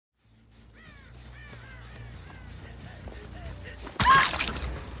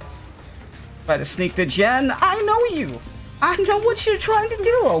Try to sneak the gen. I know you. I know what you're trying to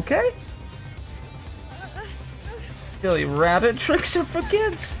do, okay? Silly rabbit, tricks are for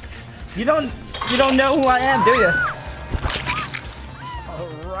kids. You don't know who I am, do you?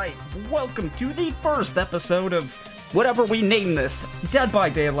 Alright, welcome to the first episode of whatever we name this, Dead by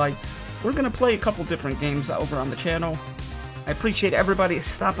Daylight. We're gonna play a couple different games over on the channel. I appreciate everybody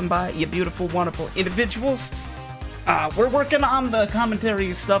stopping by, you beautiful, wonderful individuals. We're working on the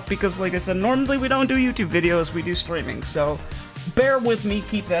commentary stuff because, like I said, normally we don't do YouTube videos, we do streaming. So, bear with me,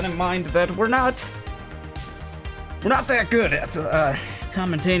 keep that in mind that we're not that good at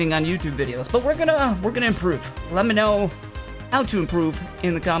commentating on YouTube videos, but we're gonna improve. Let me know how to improve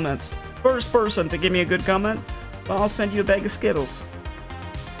in the comments. First person to give me a good comment, well, I'll send you a bag of Skittles.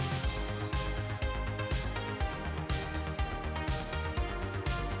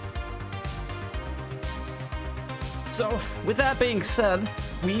 So, with that being said,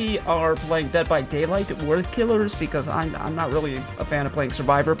 we are playing Dead by Daylight. We're killers because I'm not really a fan of playing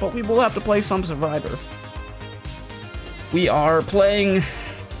Survivor, but we will have to play some Survivor. We are playing...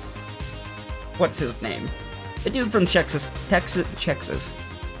 what's his name? The dude from Texas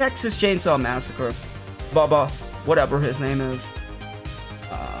Chainsaw Massacre. Bubba, whatever his name is.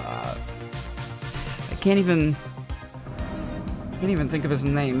 I can't even think of his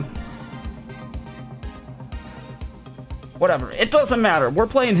name. Whatever, it doesn't matter. We're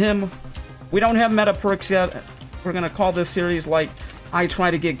playing him. We don't have meta perks yet. We're gonna call this series like I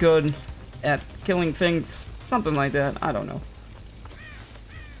try to get good at killing things. Something like that. I don't know.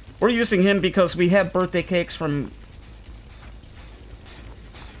 We're using him because we have birthday cakes from...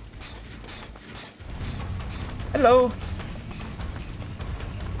 Hello.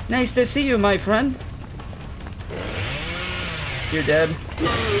 Nice to see you, my friend. You're dead.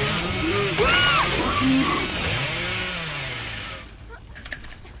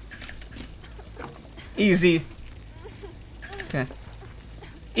 Easy. Okay.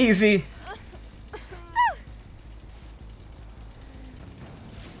 Easy.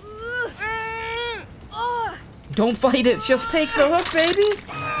 Don't fight it, just take the hook, baby!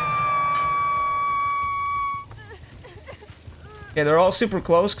 Okay, they're all super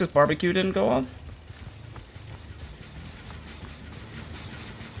close because barbecue didn't go off.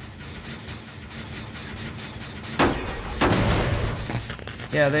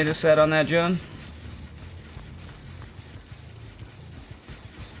 Yeah, they just sat on that, John.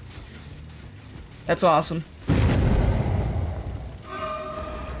 That's awesome.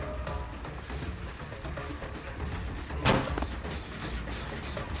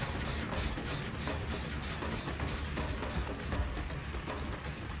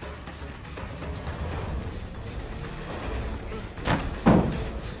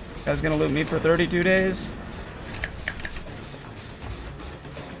 Guy's gonna loot me for 32 days.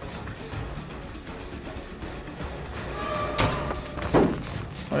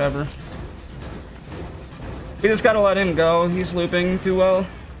 Whatever. We just gotta let him go. He's looping too well.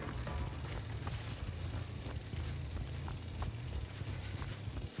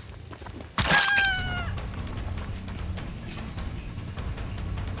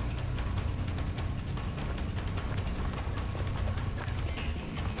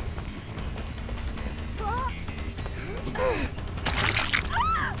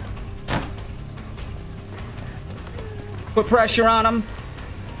 Put pressure on him.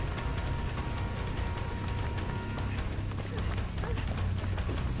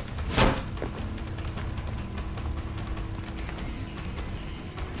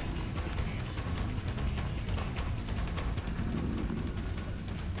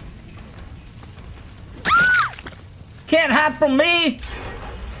 Can't hide from me!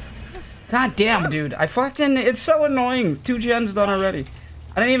 God damn, dude. It's so annoying. 2 gens done already.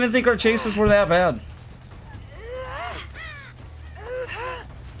 I didn't even think our chases were that bad.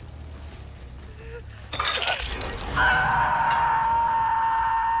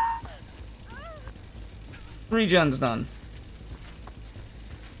 Three gens done.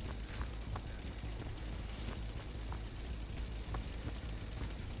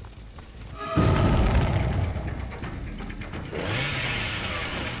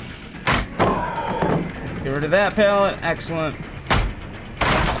 Get rid of that pallet. Excellent.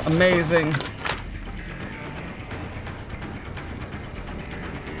 Amazing.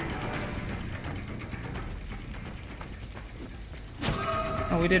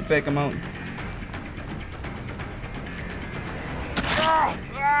 Oh, we did fake him out.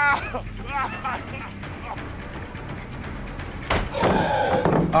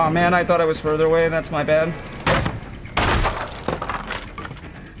 Oh man, I thought I was further away. That's my bad.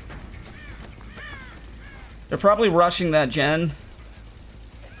 They're probably rushing that gen.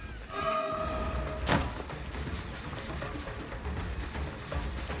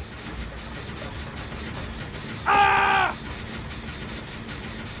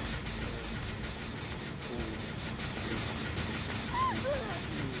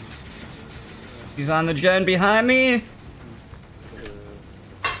 He's on the gen behind me.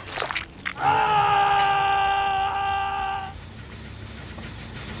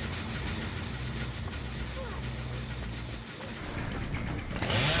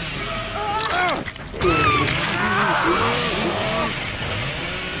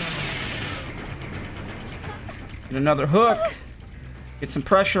 Get another hook. Get some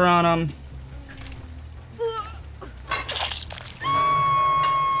pressure on him.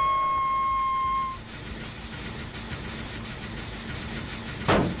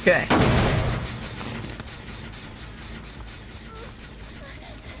 Okay.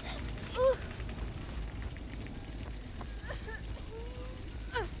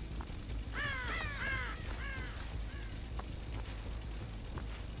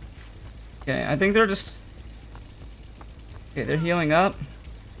 Okay, I think they're just... Okay, they're healing up.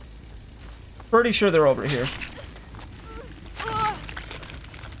 Pretty sure they're over here.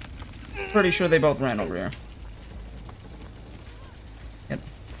 Pretty sure they both ran over here. Yep.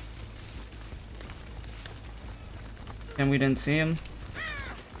 And we didn't see him.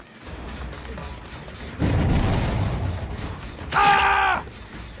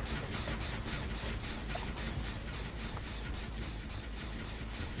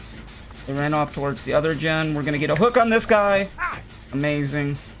 They ran off towards the other gen. We're gonna get a hook on this guy.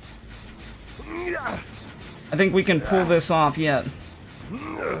 Amazing. I think we can pull this off yet.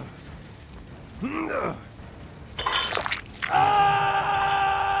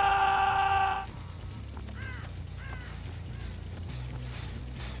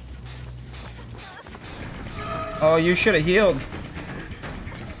 Oh, you should have healed.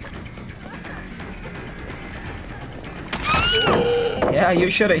 Yeah,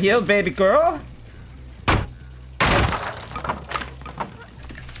 you should have healed, baby girl.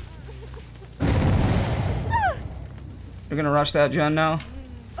 You're gonna rush that gen now?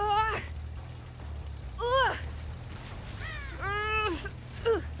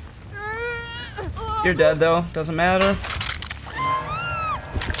 You're dead though, doesn't matter.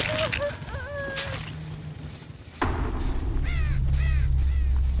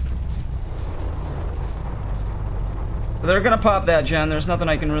 They're gonna pop that gen, there's nothing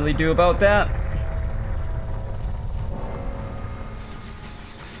I can really do about that.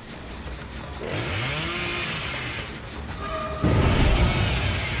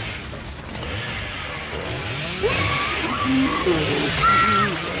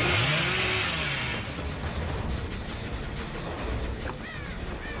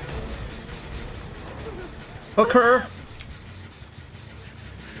 Hook her.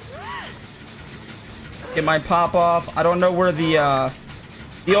 Get my pop off. I don't know where the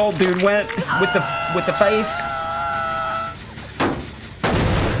old dude went with the face.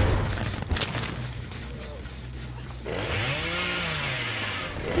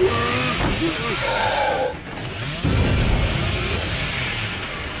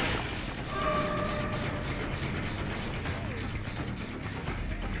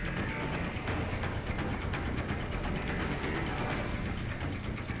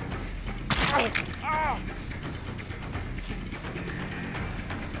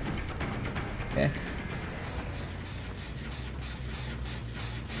 Okay.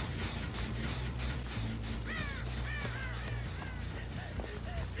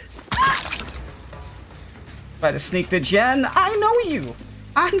 Try to sneak the gen. I know you.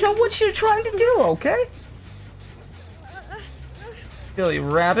 I know what you're trying to do, okay? Silly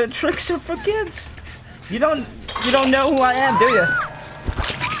rabbit, tricks are for kids. You don't know who I am, do you?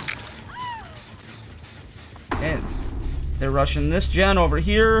 And they're rushing this gen over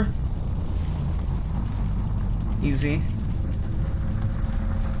here. Easy.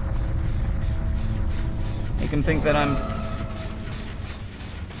 Make him think that I'm...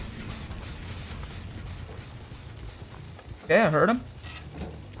 Okay, I heard him.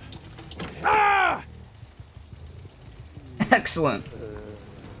 Ah! Excellent.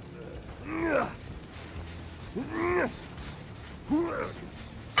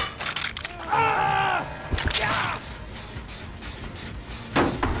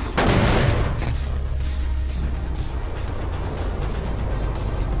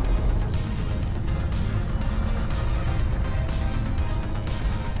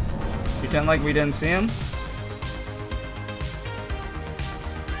 Pretend like we didn't see him.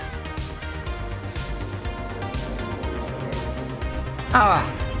 Ah,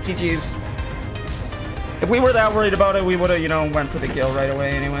 GG's. If we were that worried about it, we would have, you know, went for the kill right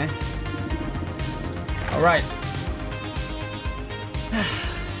away anyway. Alright.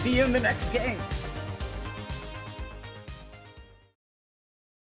 See you in the next game.